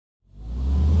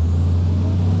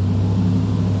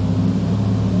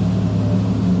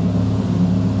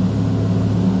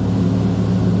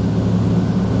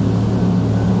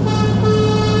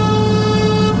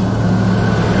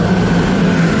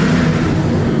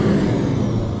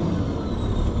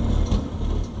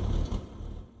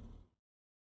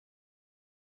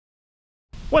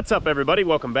What's up, everybody?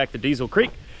 Welcome back to Diesel Creek.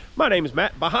 My name is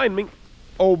Matt. Behind me,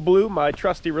 Old Blue, my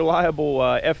trusty, reliable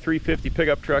F-350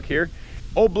 pickup truck here.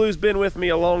 Old Blue's been with me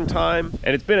a long time,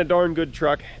 and it's been a darn good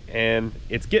truck, and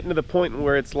it's getting to the point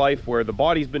where it's life where the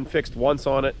body's been fixed once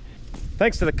on it.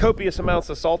 Thanks to the copious amounts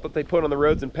of salt that they put on the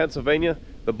roads in Pennsylvania,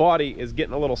 the body is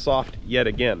getting a little soft yet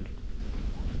again.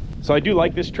 So I do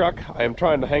like this truck. I am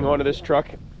trying to hang on to this truck.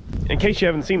 In case you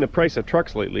haven't seen the price of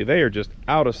trucks lately, they are just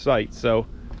out of sight. So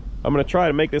I'm going to try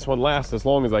to make this one last as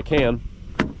long as I can.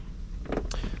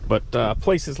 But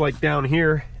places like down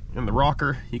here in the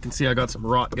rocker, you can see I got some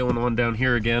rot going on down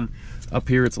here again. Up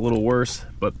here it's a little worse,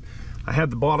 but I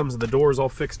had the bottoms of the doors all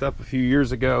fixed up a few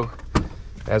years ago,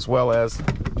 as well as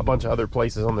a bunch of other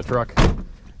places on the truck,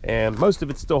 and most of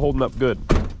it's still holding up good.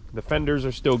 The fenders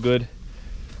are still good,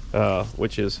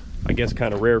 which is, I guess,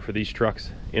 kind of rare for these trucks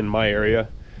in my area.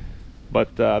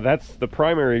 But that's the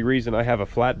primary reason I have a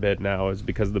flatbed now, is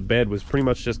because the bed was pretty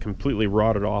much just completely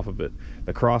rotted off of it.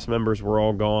 The cross members were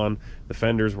all gone, the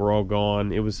fenders were all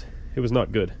gone. It was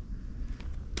not good.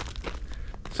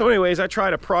 So anyways, I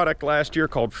tried a product last year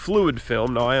called Fluid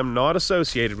Film. Now, I am not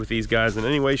associated with these guys in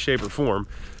any way, shape, or form,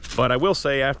 but I will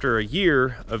say after a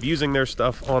year of using their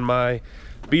stuff on my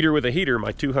beater with a heater,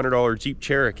 my $200 Jeep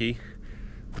Cherokee,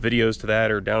 videos to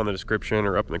that are down in the description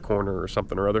or up in the corner or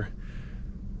something or other.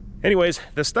 Anyways,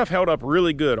 the stuff held up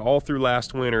really good all through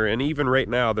last winter, and even right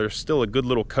now there's still a good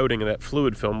little coating of that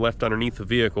fluid film left underneath the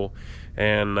vehicle.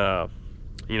 And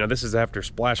you know, this is after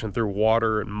splashing through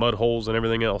water and mud holes and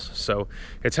everything else, so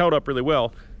it's held up really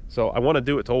well. So I want to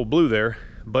do it to Old Blue there,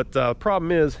 but the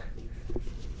problem is,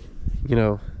 you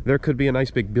know, there could be a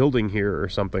nice big building here or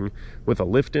something with a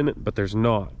lift in it, but there's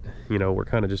not. You know, we're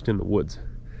kind of just in the woods.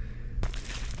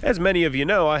 As many of you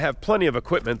know, I have plenty of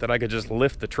equipment that I could just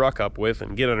lift the truck up with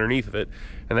and get underneath of it,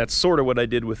 and that's sort of what I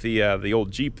did with the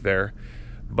old Jeep there.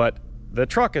 But the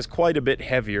truck is quite a bit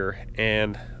heavier,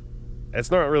 and it's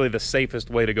not really the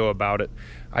safest way to go about it.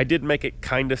 I did make it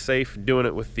kind of safe doing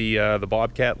it with the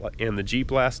Bobcat and the Jeep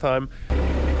last time,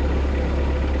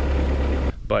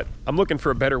 but I'm looking for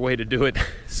a better way to do it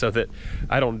so that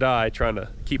I don't die trying to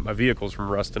keep my vehicles from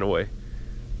rusting away.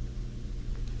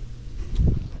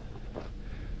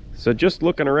 So just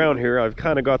looking around here, I've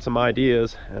kind of got some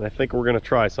ideas, and I think we're going to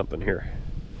try something here.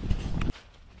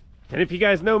 And if you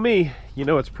guys know me, you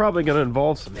know it's probably going to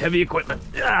involve some heavy equipment.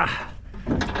 Ah!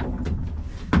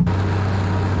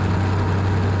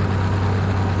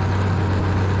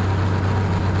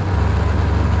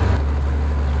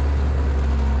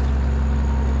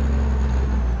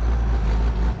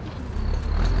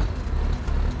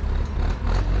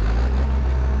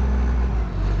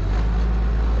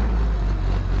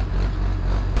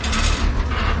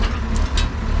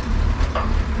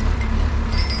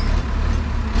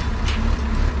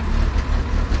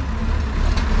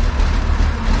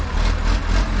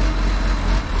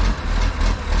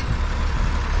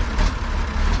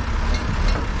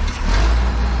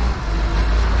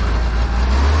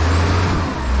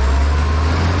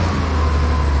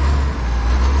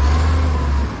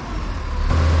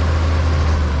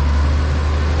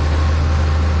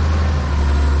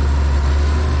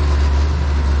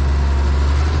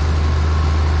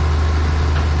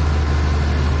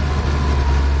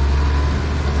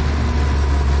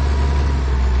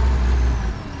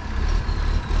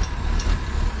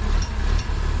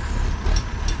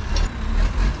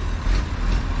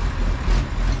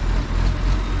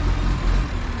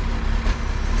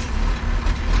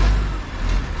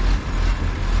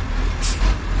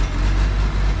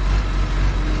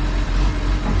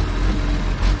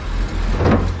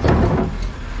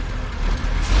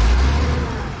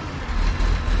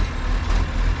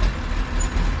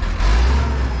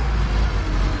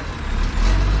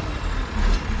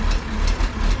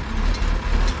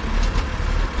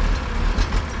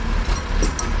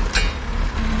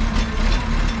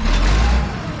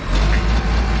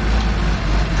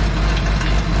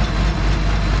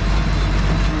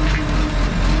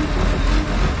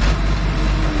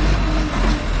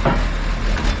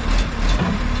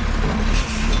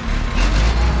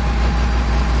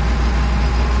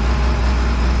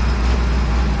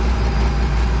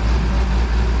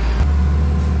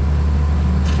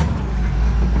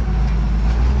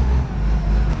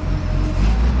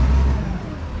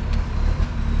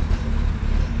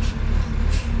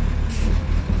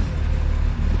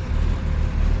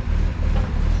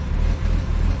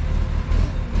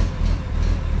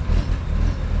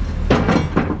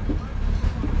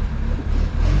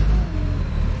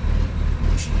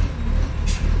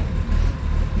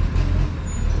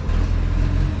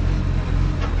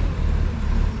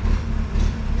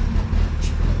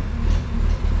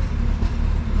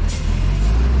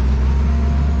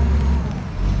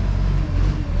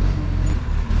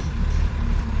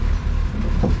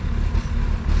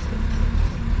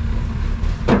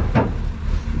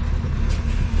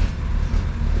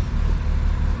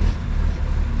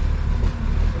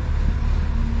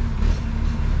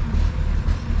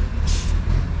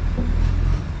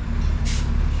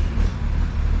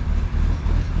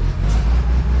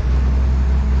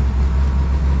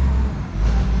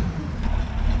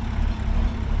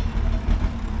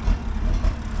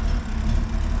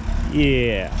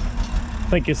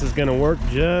 think this is gonna work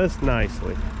just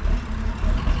nicely.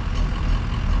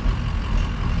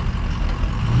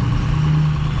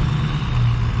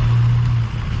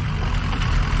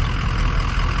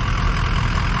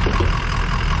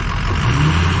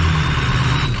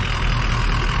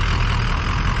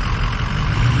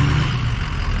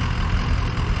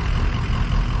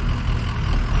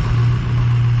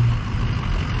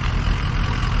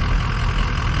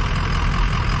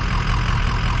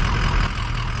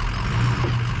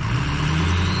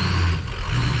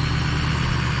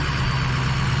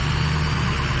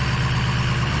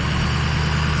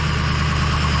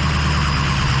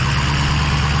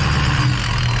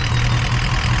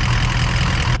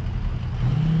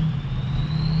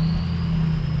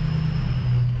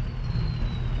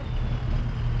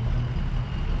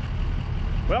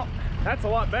 Well, that's a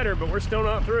lot better, but we're still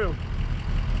not through.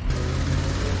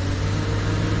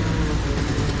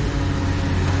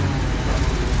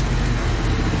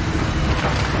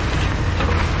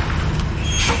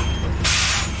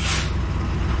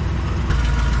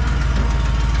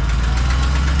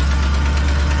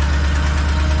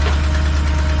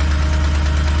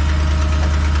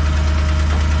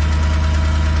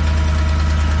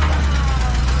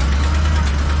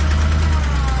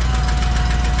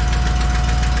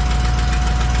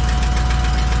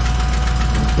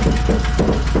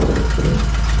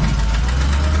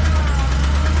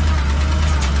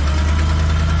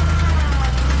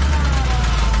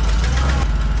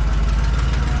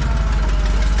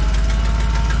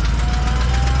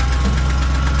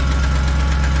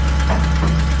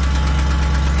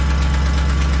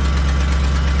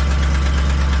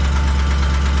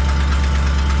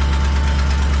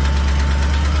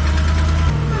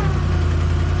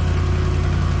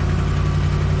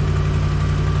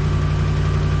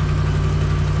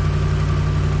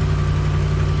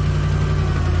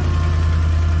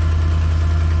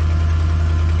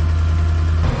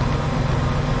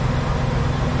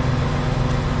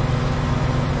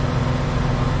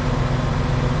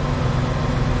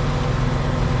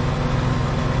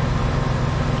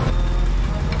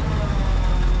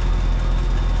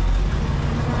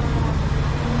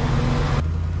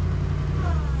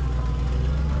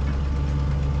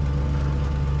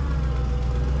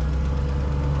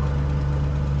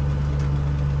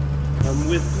 Come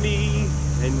with me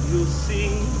and you'll see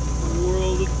a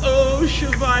world of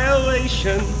OSHA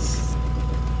violations.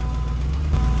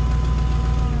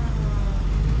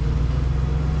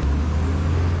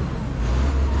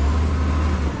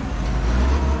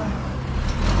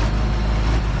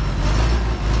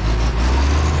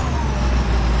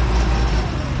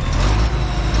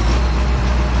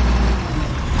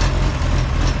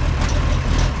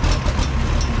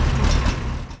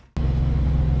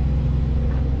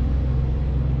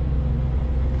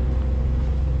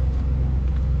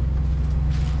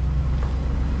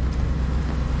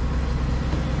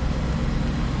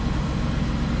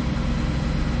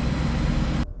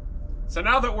 So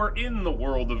now that we're in the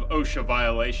world of OSHA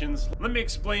violations, let me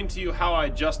explain to you how I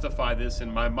justify this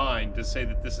in my mind to say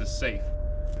that this is safe.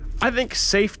 I think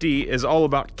safety is all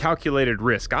about calculated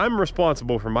risk. I'm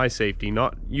responsible for my safety,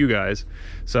 not you guys.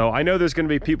 So I know there's going to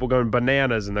be people going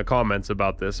bananas in the comments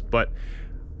about this, but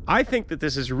I think that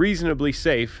this is reasonably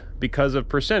safe because of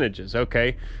percentages,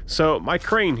 okay? So my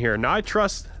crane here, now I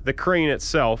trust the crane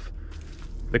itself.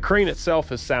 The crane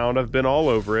itself is sound. I've been all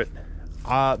over it.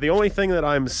 The only thing that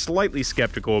I'm slightly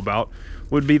skeptical about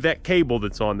would be that cable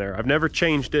that's on there. I've never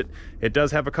changed it. It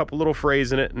does have a couple little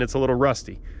frays in it and it's a little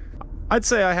rusty. I'd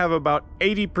say I have about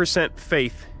 80%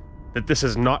 faith that this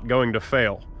is not going to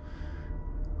fail.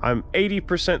 I'm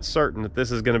 80% certain that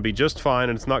this is going to be just fine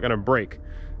and it's not going to break.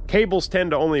 Cables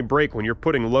tend to only break when you're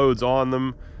putting loads on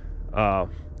them,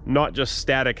 not just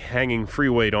static hanging free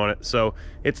weight on it. So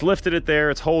it's lifted it there,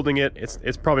 it's holding it,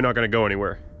 it's probably not going to go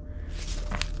anywhere.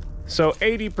 So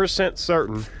 80%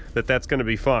 certain that that's going to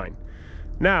be fine.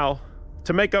 Now,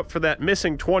 to make up for that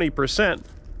missing 20%,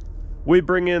 we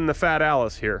bring in the Fat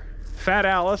Alice here. Fat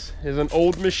Alice is an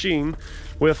old machine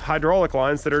with hydraulic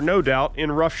lines that are no doubt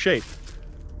in rough shape.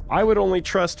 I would only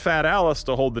trust Fat Alice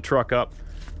to hold the truck up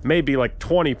maybe like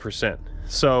 20%.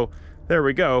 So there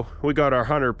we go, we got our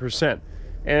 100%.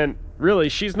 And really,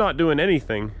 she's not doing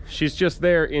anything. She's just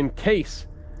there in case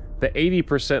the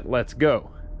 80% lets go.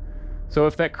 So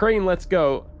if that crane lets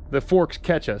go, the forks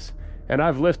catch us. And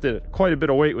I've lifted quite a bit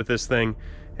of weight with this thing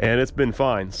and it's been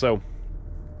fine. So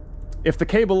if the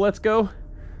cable lets go,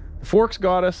 the forks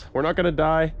got us, we're not gonna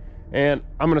die, and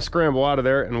I'm gonna scramble out of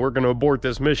there and we're gonna abort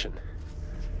this mission.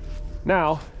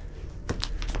 Now,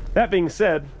 that being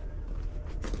said,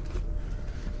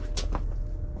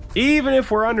 even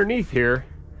if we're underneath here,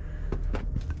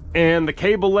 and the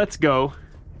cable lets go,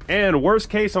 and worst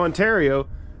case Ontario,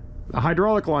 the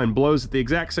hydraulic line blows at the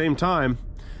exact same time,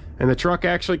 and the truck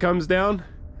actually comes down,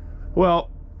 well,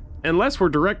 unless we're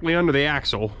directly under the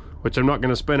axle, which I'm not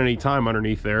going to spend any time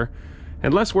underneath there,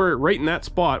 unless we're right in that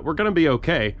spot, we're going to be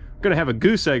okay. We're going to have a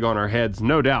goose egg on our heads,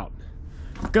 no doubt.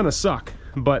 It's going to suck,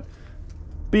 but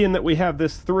being that we have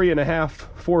this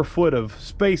 3.5–4 foot of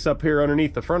space up here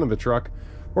underneath the front of the truck,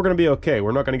 we're going to be okay.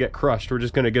 We're not going to get crushed. We're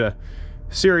just going to get a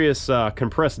serious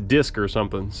compressed disc or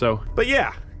something. So, but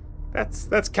yeah,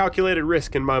 that's calculated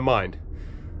risk in my mind.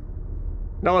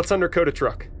 Now let's undercoat a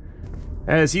truck.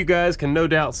 As you guys can no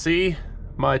doubt see,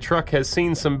 my truck has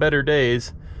seen some better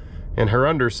days in her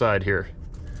underside here.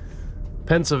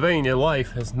 Pennsylvania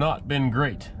life has not been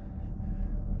great,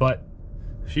 but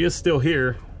she is still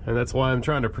here, and that's why I'm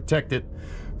trying to protect it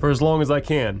for as long as I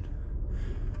can.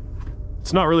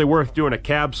 It's not really worth doing a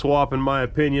cab swap in my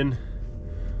opinion.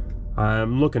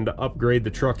 I'm looking to upgrade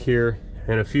the truck here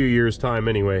in a few years' time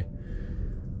anyway.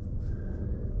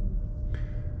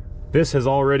 This has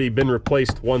already been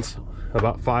replaced once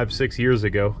about 5–6 years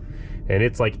ago, and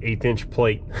it's like 1/8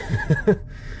 plate.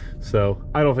 So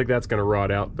I don't think that's going to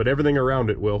rot out, but everything around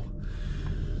it will.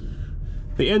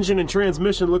 The engine and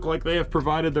transmission look like they have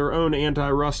provided their own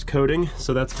anti-rust coating,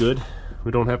 so that's good.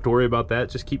 We don't have to worry about that.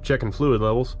 Just keep checking fluid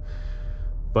levels.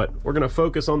 But we're going to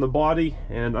focus on the body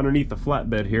and underneath the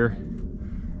flatbed here.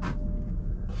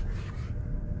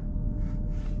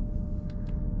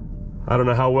 I don't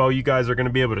know how well you guys are going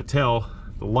to be able to tell.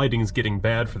 The lighting's getting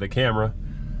bad for the camera.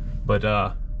 But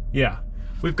yeah,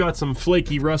 we've got some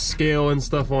flaky rust scale and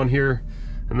stuff on here,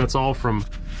 and that's all from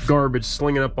garbage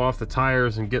slinging up off the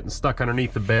tires and getting stuck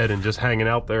underneath the bed and just hanging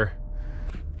out there.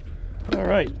 All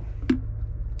right,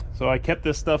 so I kept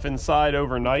this stuff inside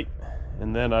overnight,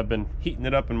 and then I've been heating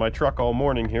it up in my truck all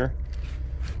morning here.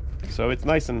 So it's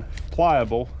nice and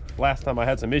pliable. Last time I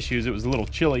had some issues, it was a little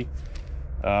chilly,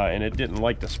 and it didn't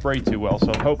like to spray too well,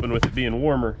 so I'm hoping with it being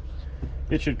warmer,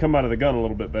 it should come out of the gun a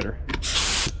little bit better.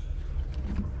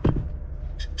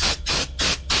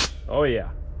 Oh yeah,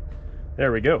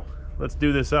 there we go. Let's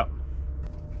do this up.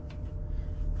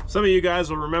 Some of you guys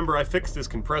will remember I fixed this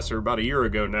compressor about a year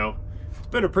ago now. It's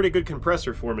been a pretty good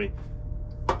compressor for me.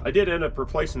 I did end up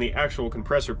replacing the actual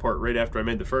compressor part right after I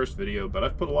made the first video, but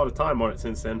I've put a lot of time on it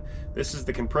since then. This is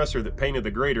the compressor that painted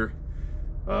the grater.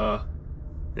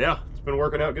 Yeah, it's been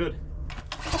working out good.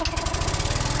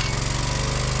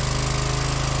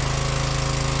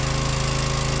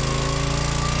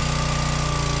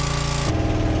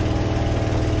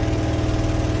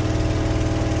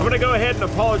 I'm going to go ahead and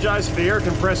apologize for the air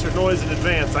compressor noise in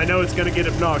advance. I know it's going to get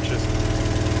obnoxious.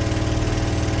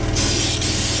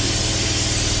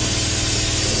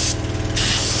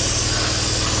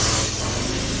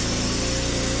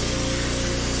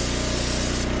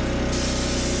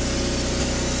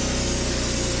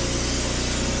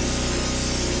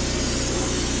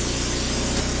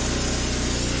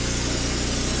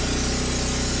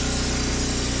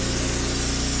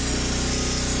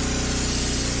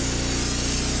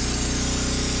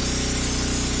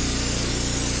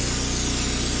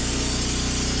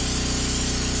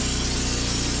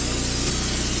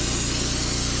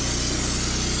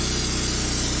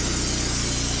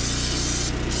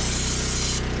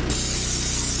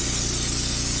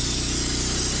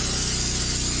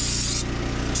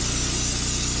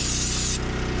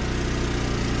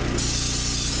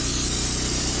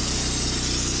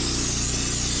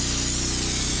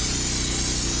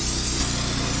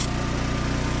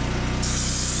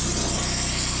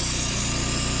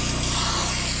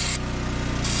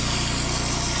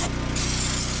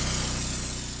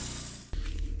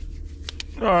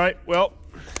 All right, well,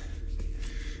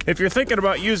 if you're thinking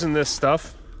about using this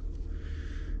stuff,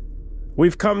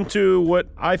 we've come to what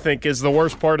I think is the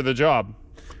worst part of the job,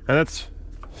 and that's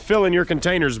filling your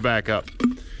containers back up.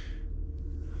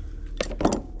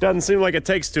 Doesn't seem like it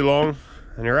takes too long,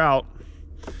 and you're out.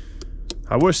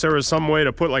 I wish there was some way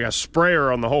to put like a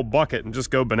sprayer on the whole bucket and just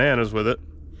go bananas with it.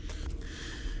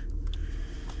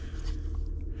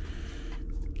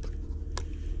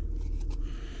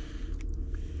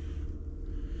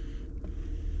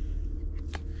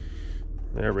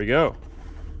 There we go.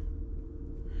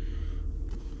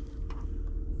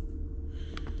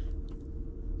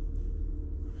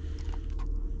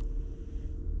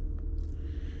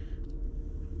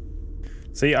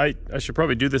 See, I should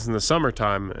probably do this in the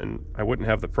summertime, and I wouldn't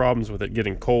have the problems with it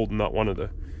getting cold and not wanting to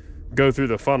go through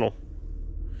the funnel.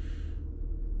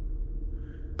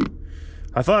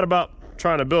 I thought about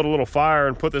trying to build a little fire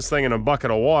and put this thing in a bucket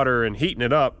of water and heating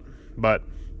it up, but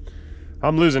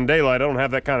I'm losing daylight. I don't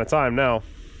have that kind of time now.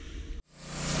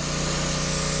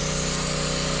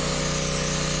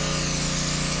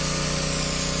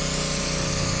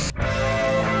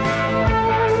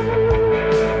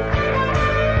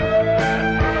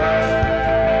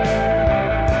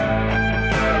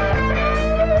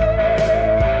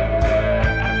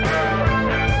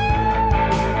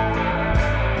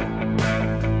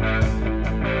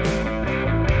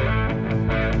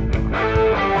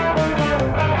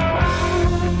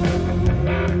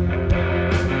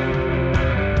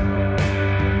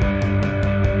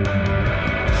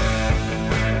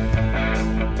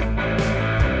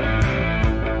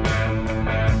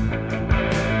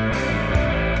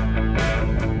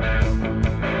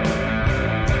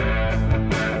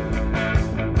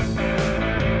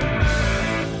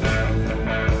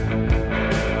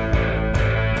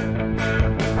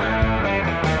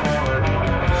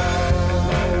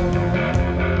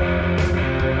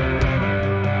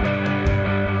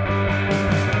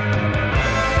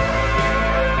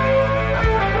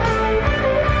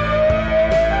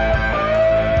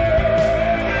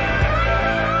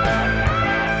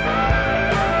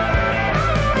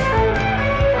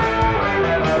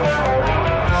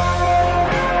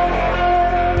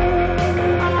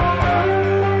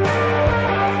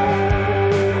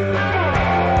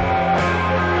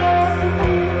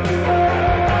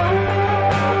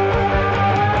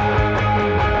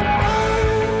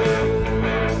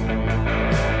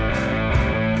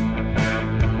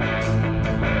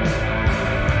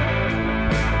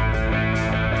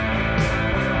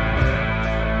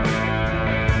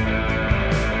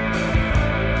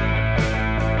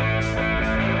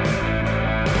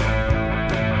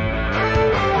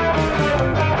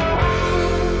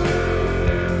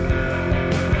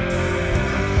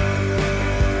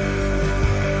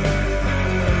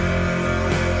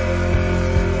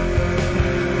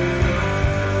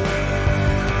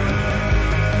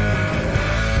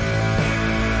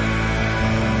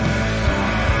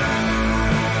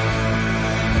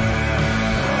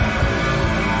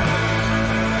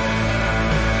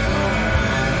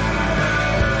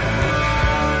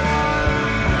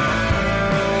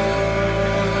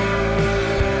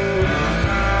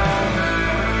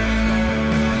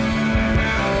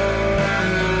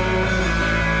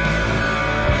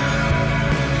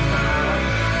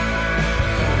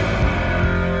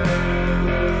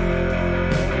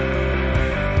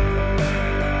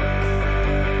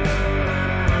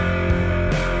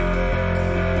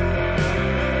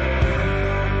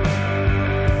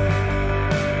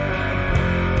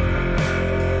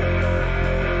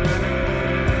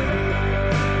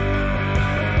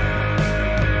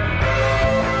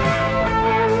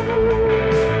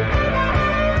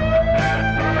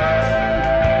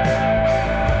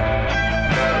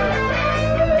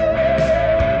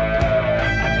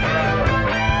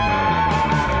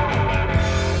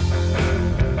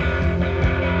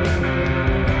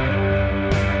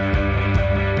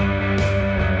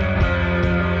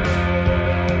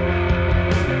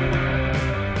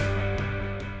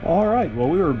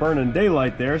 were burning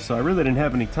daylight there, so I really didn't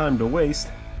have any time to waste.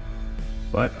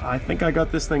 But I think I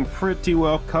got this thing pretty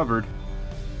well covered.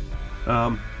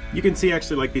 You can see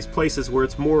actually like these places where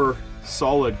it's more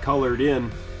solid colored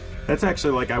in. That's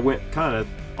actually like I went kind of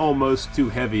almost too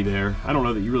heavy there. I don't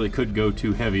know that you really could go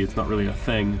too heavy. It's not really a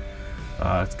thing.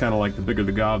 It's kind of like the bigger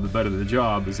the gob, the better the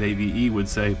job, as AVE would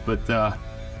say. But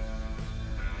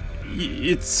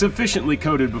it's sufficiently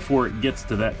coated before it gets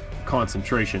to that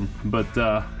concentration. But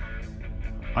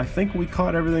I think we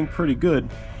caught everything pretty good.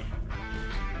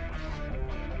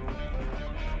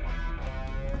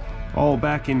 All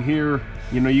back in here,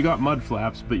 you know, you got mud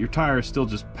flaps, but your tire still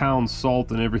just pounds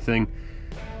salt and everything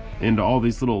into all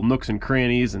these little nooks and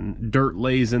crannies, and dirt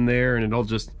lays in there, and it all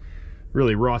just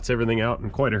really rots everything out in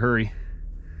quite a hurry.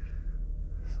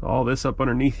 So all this up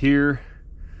underneath here.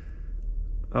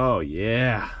 Oh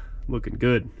yeah, looking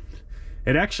good.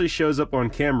 It actually shows up on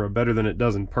camera better than it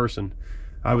does in person.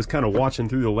 I was kind of watching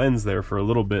through the lens there for a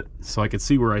little bit so I could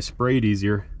see where I sprayed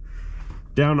easier.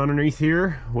 Down underneath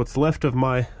here, what's left of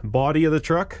my body of the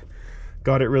truck,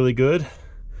 got it really good.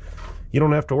 You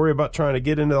don't have to worry about trying to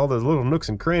get into all those little nooks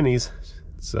and crannies.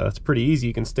 It's pretty easy.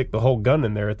 You can stick the whole gun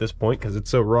in there at this point because it's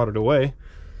so rotted away.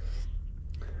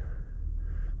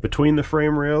 Between the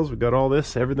frame rails, we got all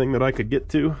this, everything that I could get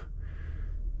to.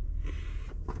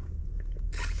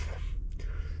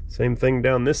 Same thing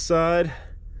down this side.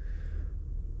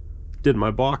 Did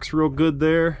my box real good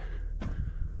there.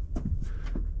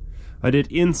 I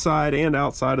did inside and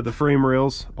outside of the frame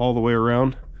rails all the way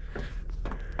around.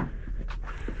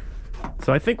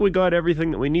 So I think we got everything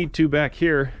that we need to back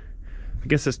here. I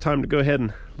guess it's time to go ahead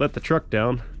and let the truck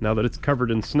down now that it's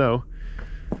covered in snow.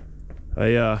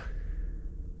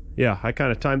 Yeah, I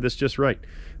kind of timed this just right.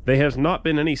 There has not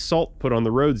been any salt put on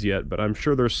the roads yet, but I'm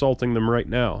sure they're salting them right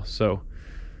now. So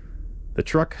the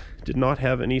truck did not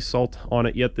have any salt on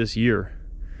it yet this year.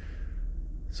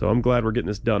 So I'm glad we're getting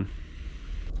this done.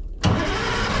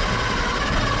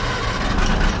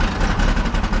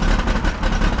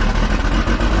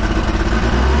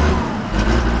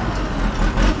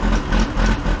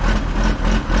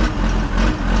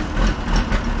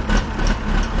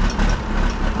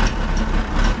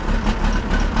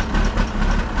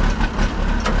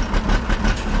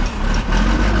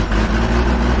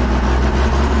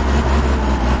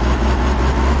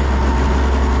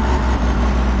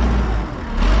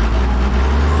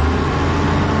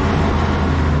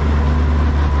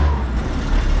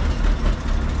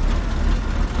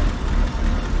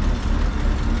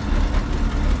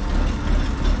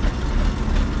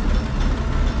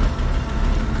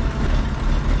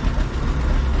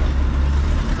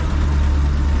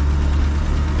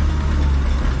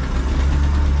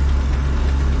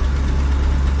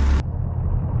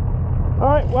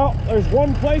 Well, there's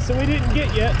one place that we didn't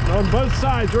get yet on both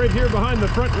sides, right here behind the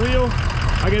front wheel.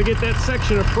 I gotta get that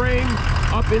section of frame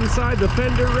up inside the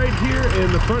fender right here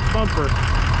and the front bumper.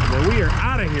 And then we are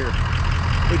out of here,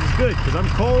 which is good because I'm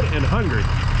cold and hungry.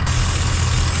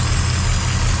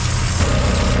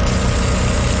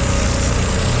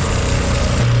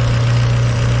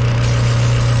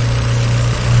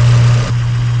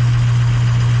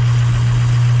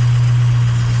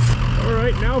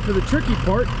 Now for the tricky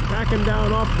part, backing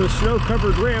down off the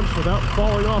snow-covered ramps without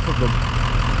falling off of them.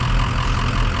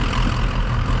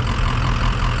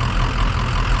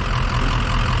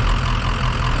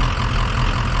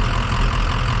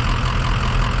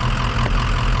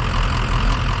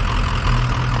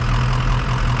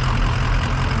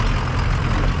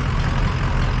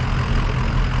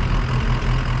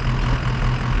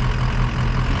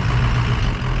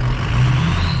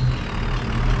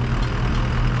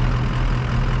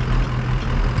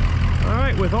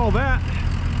 With all that,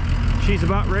 she's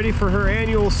about ready for her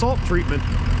annual salt treatment.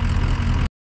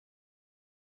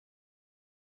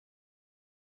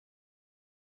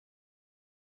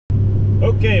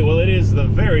 Okay, well, it is the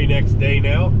very next day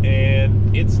now,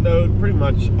 and it snowed pretty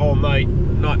much all night.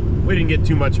 We didn't get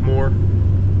too much more.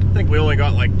 I think we only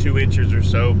got like 2 inches or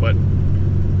so, but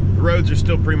the roads are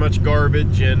still pretty much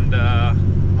garbage, and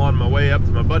I'm on my way up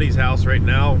to my buddy's house right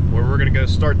now, where we're gonna go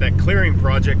start that clearing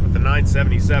project with the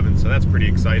 977, so that's pretty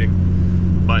exciting.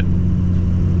 But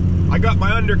I got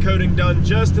my undercoating done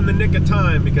just in the nick of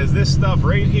time, because this stuff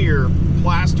right here,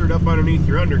 plastered up underneath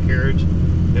your undercarriage,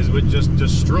 is what just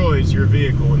destroys your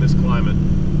vehicle in this climate.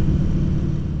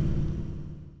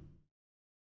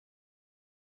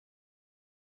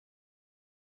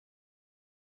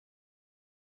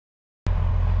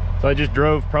 So I just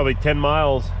drove probably 10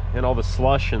 miles in all the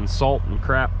slush and salt and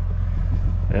crap,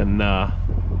 and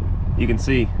you can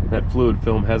see that fluid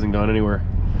film hasn't gone anywhere.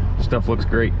 Stuff looks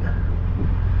great.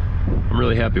 I'm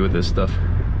really happy with this stuff.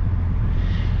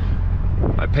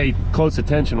 I pay close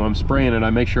attention when I'm spraying it. I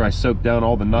make sure I soak down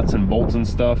all the nuts and bolts and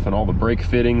stuff, and all the brake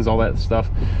fittings, all that stuff,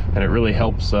 and it really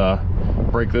helps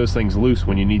break those things loose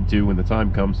when you need to, when the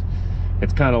time comes.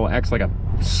 It's kind of acts like a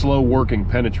slow working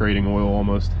penetrating oil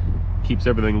almost. Keeps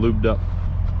everything lubed up.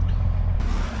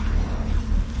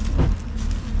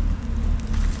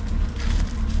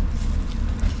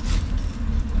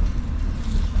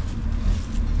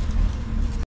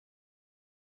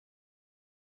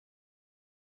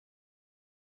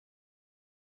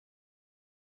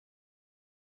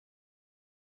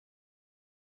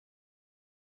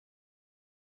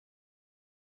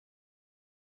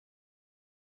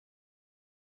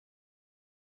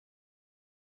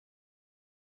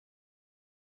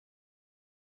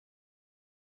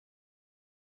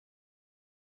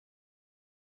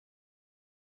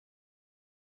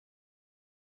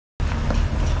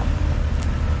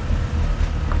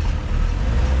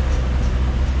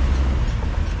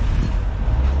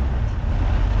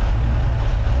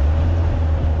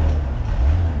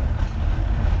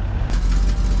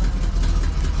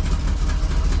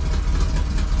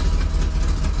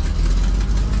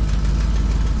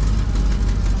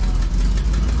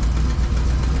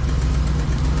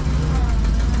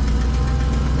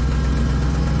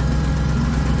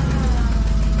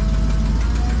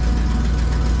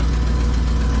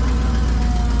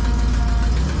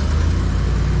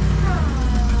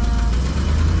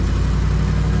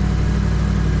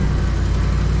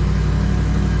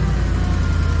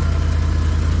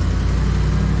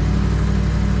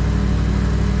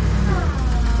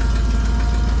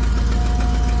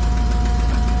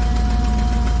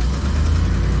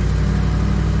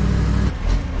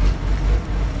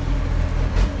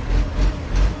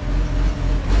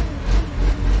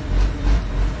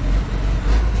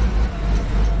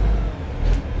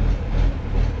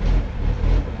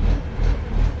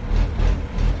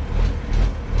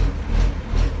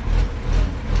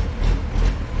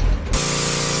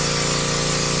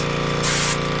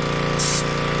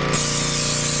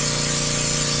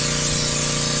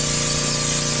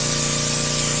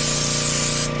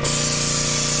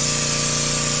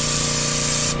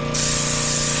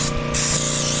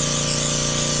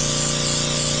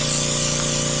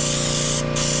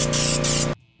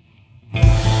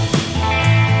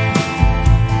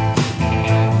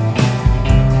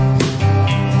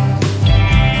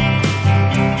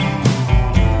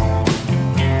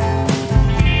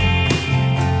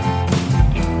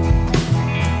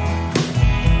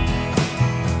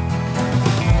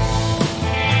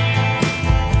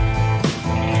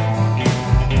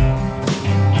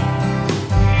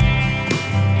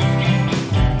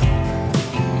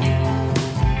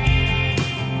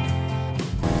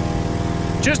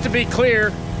 Just to be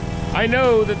clear, I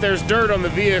know that there's dirt on the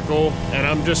vehicle and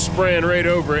I'm just spraying right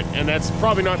over it, and that's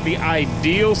probably not the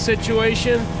ideal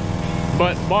situation,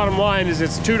 but bottom line is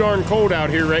it's too darn cold out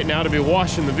here right now to be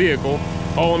washing the vehicle.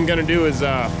 All I'm gonna do is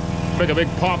make a big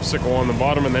popsicle on the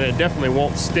bottom, and then it definitely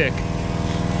won't stick.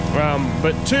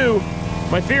 But two,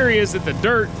 my theory is that the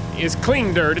dirt is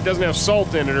clean dirt. It doesn't have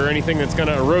salt in it or anything that's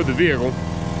gonna erode the vehicle.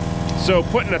 So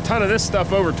putting a ton of this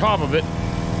stuff over top of it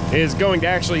is going to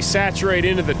actually saturate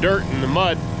into the dirt and the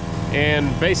mud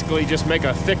and basically just make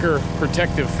a thicker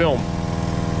protective film.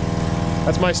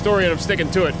 That's my story and I'm sticking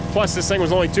to it. Plus this thing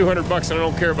was only 200 bucks and I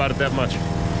don't care about it that much.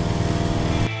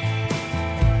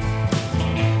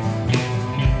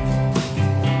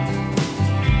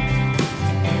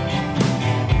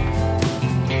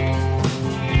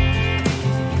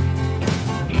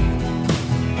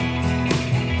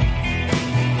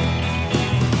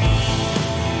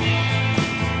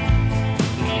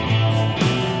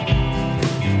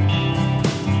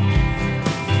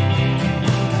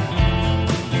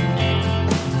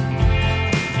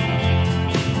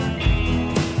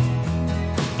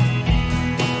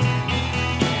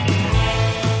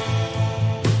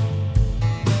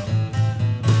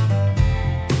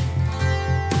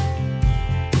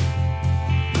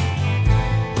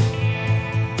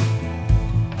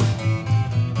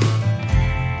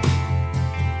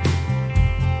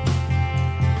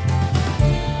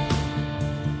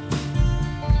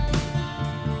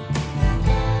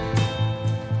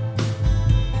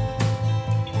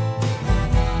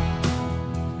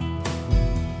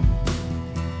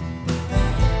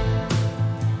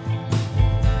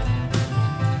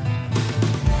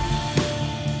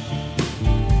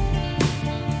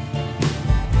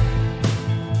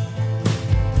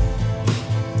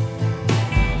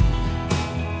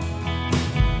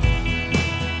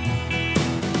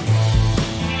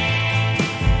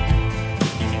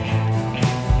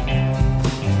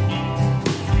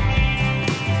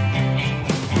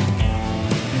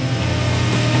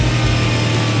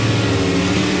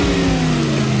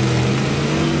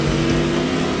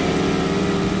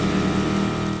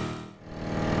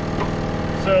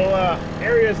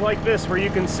 areas like this where you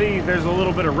can see there's a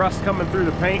little bit of rust coming through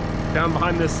the paint down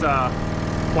behind this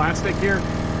plastic here.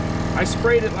 I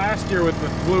sprayed it last year with the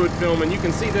fluid film, and you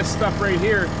can see this stuff right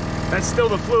here. That's still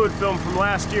the fluid film from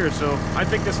last year, so I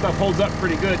think this stuff holds up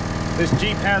pretty good. This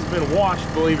Jeep has been washed,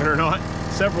 believe it or not,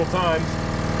 several times,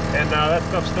 and that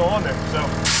stuff's still on there, so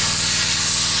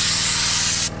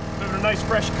give it a nice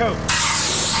fresh coat.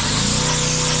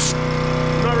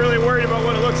 I'm not really worried about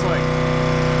what it looks like.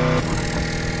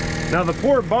 Now the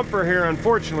poor bumper here,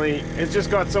 unfortunately, it's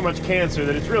just got so much cancer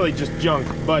that it's really just junk,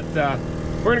 but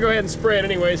we're gonna go ahead and spray it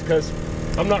anyways because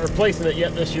I'm not replacing it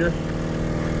yet this year.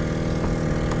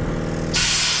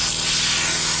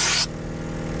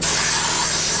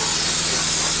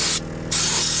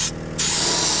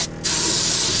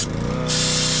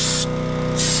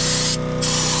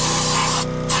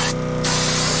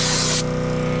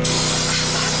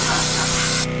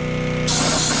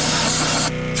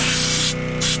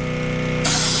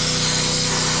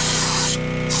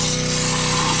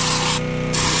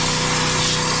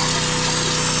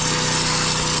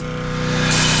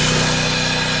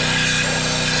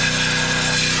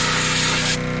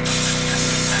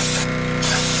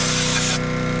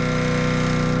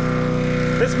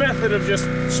 This method of just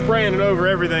spraying it over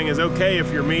everything is okay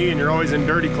if you're me and you're always in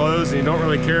dirty clothes and you don't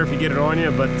really care if you get it on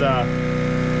you, but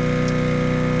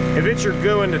if it's your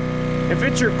if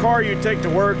it's your car you take to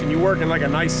work and you work in like a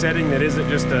nice setting that isn't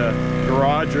just a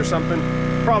garage or something,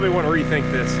 probably want to rethink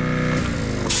this.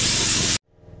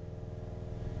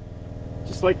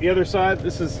 Just like the other side,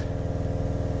 this is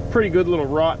pretty good little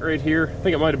rot right here. I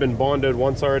think it might have been bondoed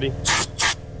once already.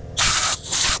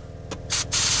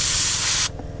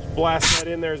 Blast that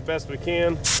in there as best we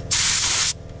can.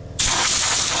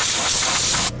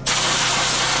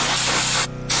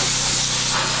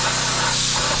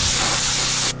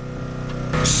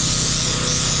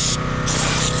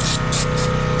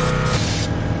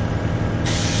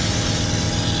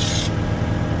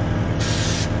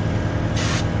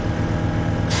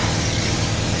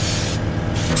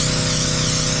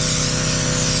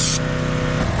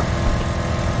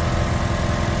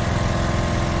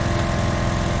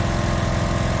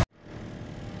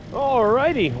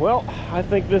 Alrighty, well, I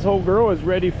think this whole girl is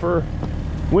ready for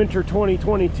winter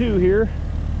 2022 here.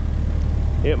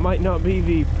 It might not be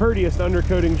the prettiest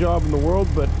undercoating job in the world,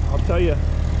 but I'll tell you,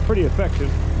 pretty effective.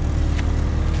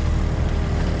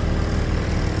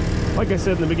 Like I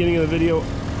said in the beginning of the video,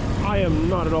 I am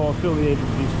not at all affiliated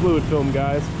with these fluid film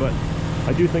guys, but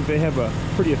I do think they have a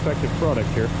pretty effective product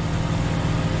here.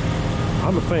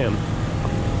 I'm a fan.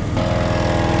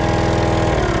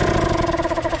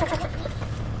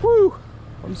 Woo!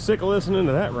 I'm sick of listening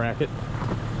to that racket.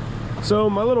 So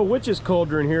my little witch's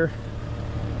cauldron here,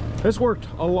 this worked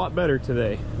a lot better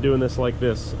today, doing this like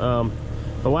this. The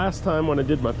last time when I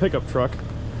did my pickup truck,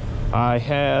 I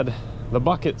had the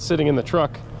bucket sitting in the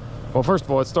truck. Well, first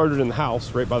of all, it started in the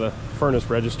house, right by the furnace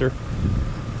register.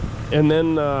 And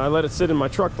then I let it sit in my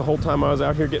truck the whole time I was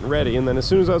out here getting ready. And then as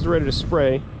soon as I was ready to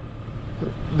spray,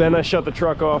 then I shut the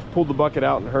truck off, pulled the bucket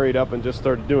out, and hurried up and just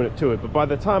started doing it to it. But by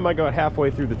the time I got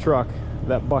halfway through the truck,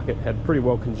 that bucket had pretty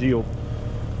well congealed.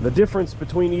 The difference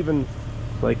between even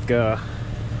like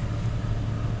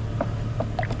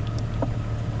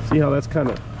see how that's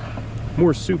kind of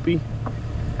more soupy,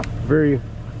 pretty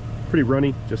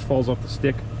runny, just falls off the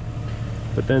stick.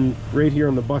 But then right here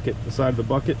on the bucket, the side of the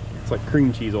bucket, it's like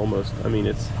cream cheese almost. I mean,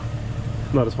 it's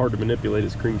not as hard to manipulate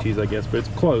as cream cheese, I guess, but it's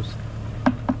close.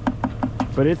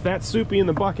 But it's that soupy in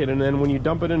the bucket, and then when you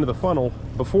dump it into the funnel,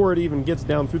 before it even gets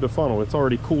down through the funnel, it's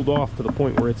already cooled off to the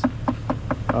point where it's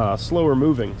slower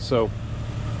moving. So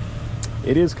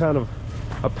it is kind of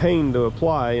a pain to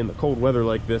apply in the cold weather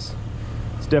like this.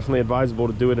 It's definitely advisable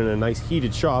to do it in a nice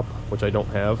heated shop, which I don't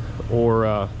have,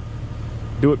 or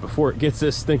do it before it gets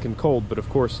this stinking cold. But of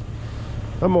course,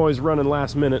 I'm always running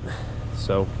last minute,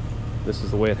 so this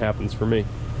is the way it happens for me.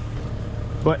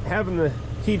 But having the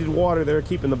heated water there,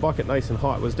 keeping the bucket nice and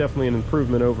hot, was definitely an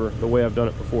improvement over the way I've done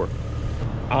it before.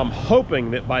 I'm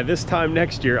hoping that by this time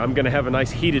next year, I'm gonna have a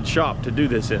nice heated shop to do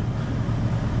this in.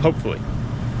 Hopefully.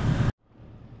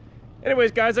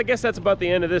 Anyways, guys, I guess that's about the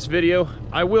end of this video.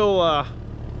 I will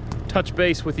touch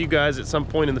base with you guys at some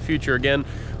point in the future again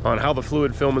on how the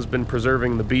fluid film has been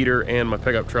preserving the beater and my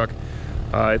pickup truck.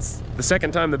 It's the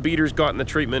second time the beater's gotten the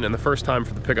treatment and the first time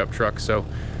for the pickup truck, so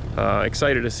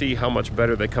excited to see how much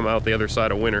better they come out the other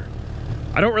side of winter.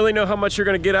 I don't really know how much you're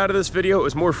going to get out of this video. It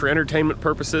was more for entertainment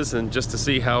purposes and just to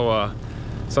see how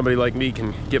somebody like me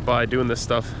can get by doing this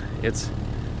stuff. It's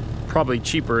probably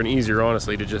cheaper and easier,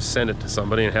 honestly, to just send it to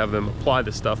somebody and have them apply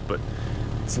the stuff, but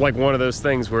It's like one of those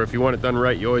things where if you want it done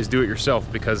right, you always do it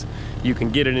yourself, because you can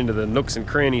get it into the nooks and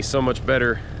crannies so much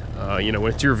better, you know,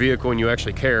 when it's your vehicle and you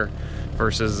actually care,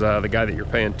 versus the guy that you're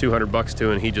paying 200 bucks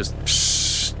to and he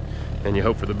just and you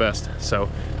hope for the best. So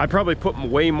I probably put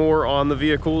way more on the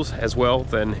vehicles as well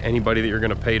than anybody that you're going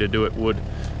to pay to do it would.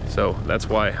 So that's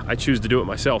why I choose to do it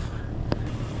myself.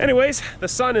 Anyways, the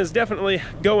sun is definitely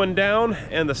going down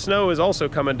and the snow is also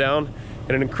coming down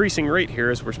at an increasing rate here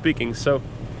as we're speaking. So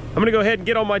I'm gonna go ahead and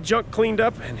get all my junk cleaned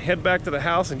up and head back to the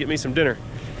house and get me some dinner.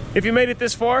 If you made it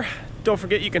this far, don't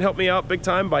forget you can help me out big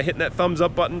time by hitting that thumbs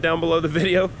up button down below the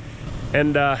video.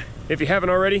 And if you haven't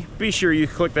already, be sure you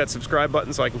click that subscribe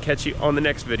button so I can catch you on the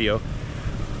next video.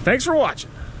 Thanks for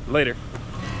watching. Later.